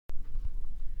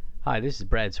Hi, this is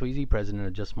Brad Sweezy, president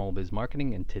of Just Small Biz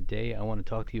Marketing, and today I want to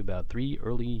talk to you about 3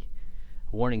 early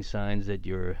warning signs that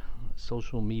your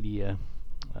social media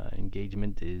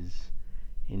engagement is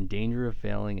in danger of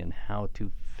failing and how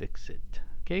to fix it.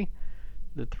 Okay?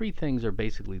 The 3 things are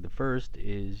basically: the first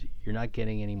is you're not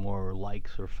getting any more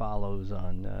likes or follows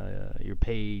on your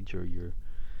page or your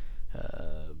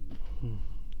uh,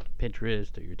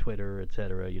 Pinterest or your Twitter,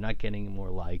 etc. You're not getting more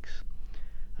likes.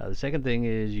 The second thing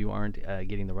is you aren't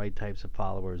getting the right types of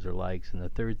followers or likes. And the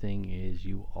third thing is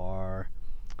you are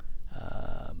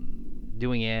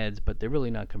doing ads, but they're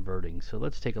really not converting. So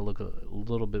let's take a look a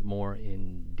little bit more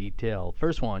in detail.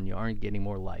 First one, you aren't getting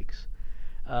more likes.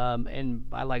 And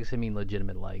by likes, I mean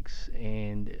legitimate likes.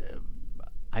 And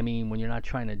I mean when you're not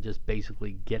trying to just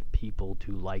basically get people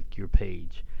to like your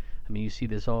page. I mean, you see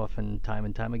this often, time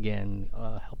and time again.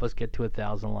 Help us get to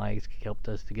 1,000 likes. Help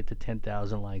us to get to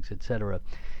 10,000 likes, etc.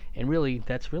 And really,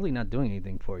 that's really not doing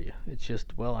anything for you. It's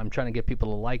just, well, I'm trying to get people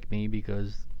to like me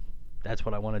because that's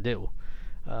what I want to do.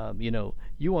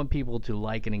 You want people to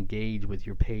like and engage with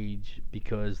your page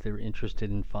because they're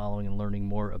interested in following and learning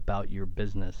more about your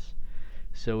business.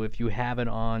 So if you have it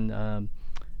on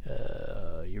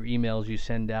your emails you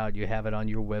send out, you have it on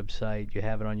your website, you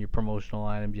have it on your promotional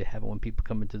items, you have it when people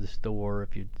come into the store,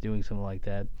 if you're doing something like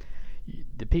that,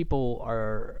 the people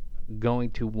are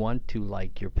going to want to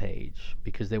like your page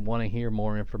because they want to hear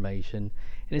more information.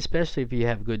 And especially if you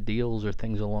have good deals or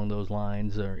things along those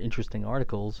lines or interesting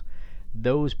articles,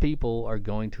 those people are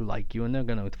going to like you and they're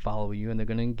going to follow you and they're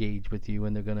going to engage with you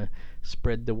and they're going to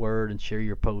spread the word and share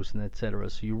your posts and etc.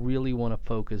 So you really want to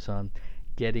focus on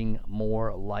getting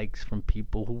more likes from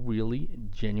people who really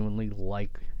genuinely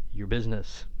like your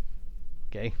business.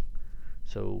 Okay?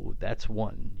 So that's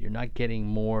one. You're not getting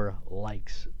more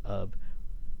likes of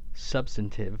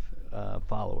substantive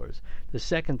followers. The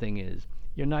second thing is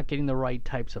you're not getting the right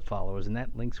types of followers, and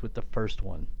that links with the first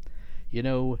one.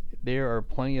 There are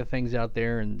plenty of things out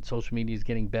there, and social media is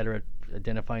getting better at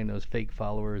identifying those fake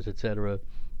followers, etc.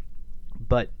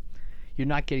 But you're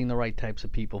not getting the right types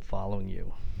of people following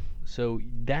you. So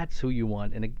that's who you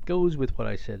want, and it goes with what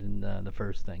I said in the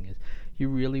first thing: is you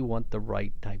really want the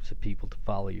right types of people to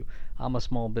follow you. I'm a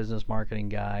small business marketing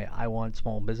guy. I want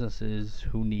small businesses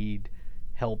who need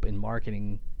help in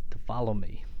marketing to follow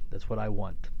me. That's what I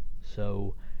want.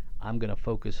 So I'm going to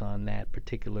focus on that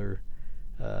particular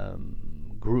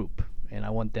group, and I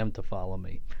want them to follow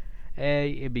me.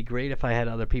 It'd be great if I had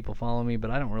other people follow me, but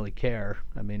I don't really care.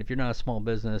 I mean, if you're not a small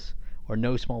business or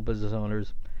no small business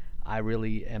owners, I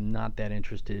really am not that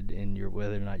interested in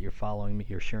whether or not you're following me,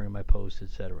 you're sharing my posts,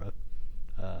 etc.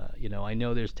 I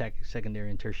know there's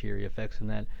secondary and tertiary effects in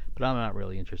that, but I'm not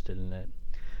really interested in that.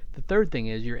 The third thing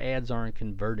is your ads aren't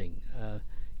converting.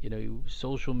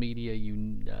 Social media,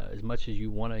 as much as you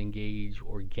want to engage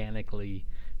organically,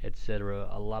 etc.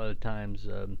 A lot of the times,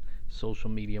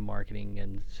 social media marketing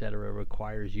and etc.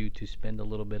 requires you to spend a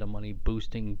little bit of money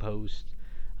boosting posts,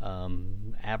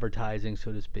 advertising,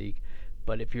 so to speak.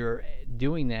 But if you're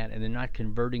doing that and they're not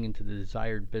converting into the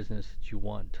desired business that you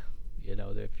want,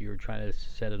 if you're trying to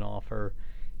set an offer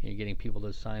and you're getting people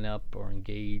to sign up or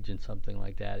engage in something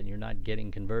like that and you're not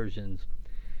getting conversions,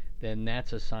 then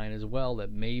that's a sign as well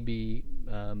that maybe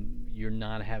you're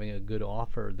not having a good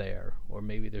offer there, or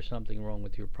maybe there's something wrong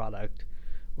with your product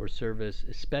or service,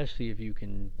 especially if you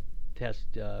can test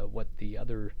what the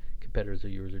other competitors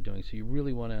of yours are doing. So you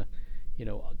really want to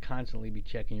constantly be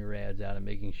checking your ads out and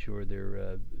making sure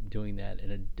they're doing that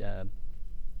and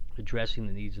addressing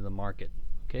the needs of the market.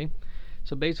 Okay,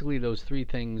 so basically those 3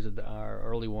 things are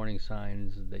early warning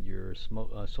signs that your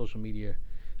social media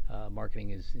marketing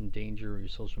is in danger, or your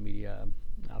social media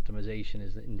optimization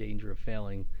is in danger of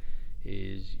failing.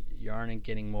 Is you aren't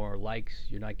getting more likes,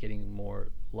 you're not getting more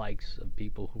likes of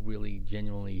people who really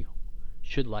genuinely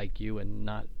should like you, and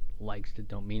not likes that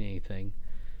don't mean anything.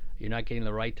 You're not getting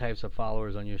the right types of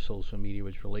followers on your social media,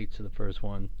 which relates to the first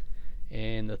one.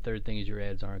 And the third thing is your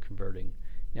ads aren't converting.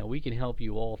 Now, we can help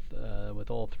you all with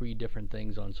all 3 different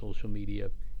things on social media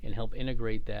and help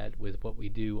integrate that with what we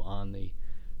do on the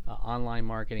online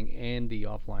marketing and the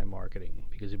offline marketing,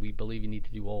 because we believe you need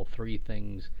to do all 3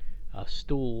 things. A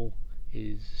stool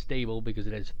is stable because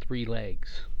it has 3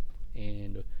 legs,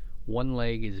 and one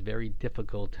leg is very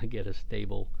difficult to get a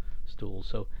stable stool.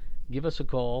 So give us a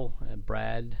call at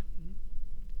Brad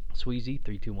Sweezy,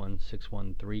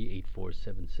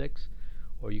 321-613-8476,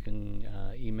 or you can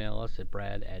email us at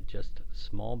brad at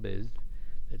justsmallbiz,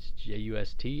 that's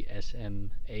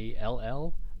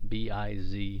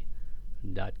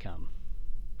JUSTSMALLBIZ.com.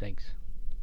 Thanks.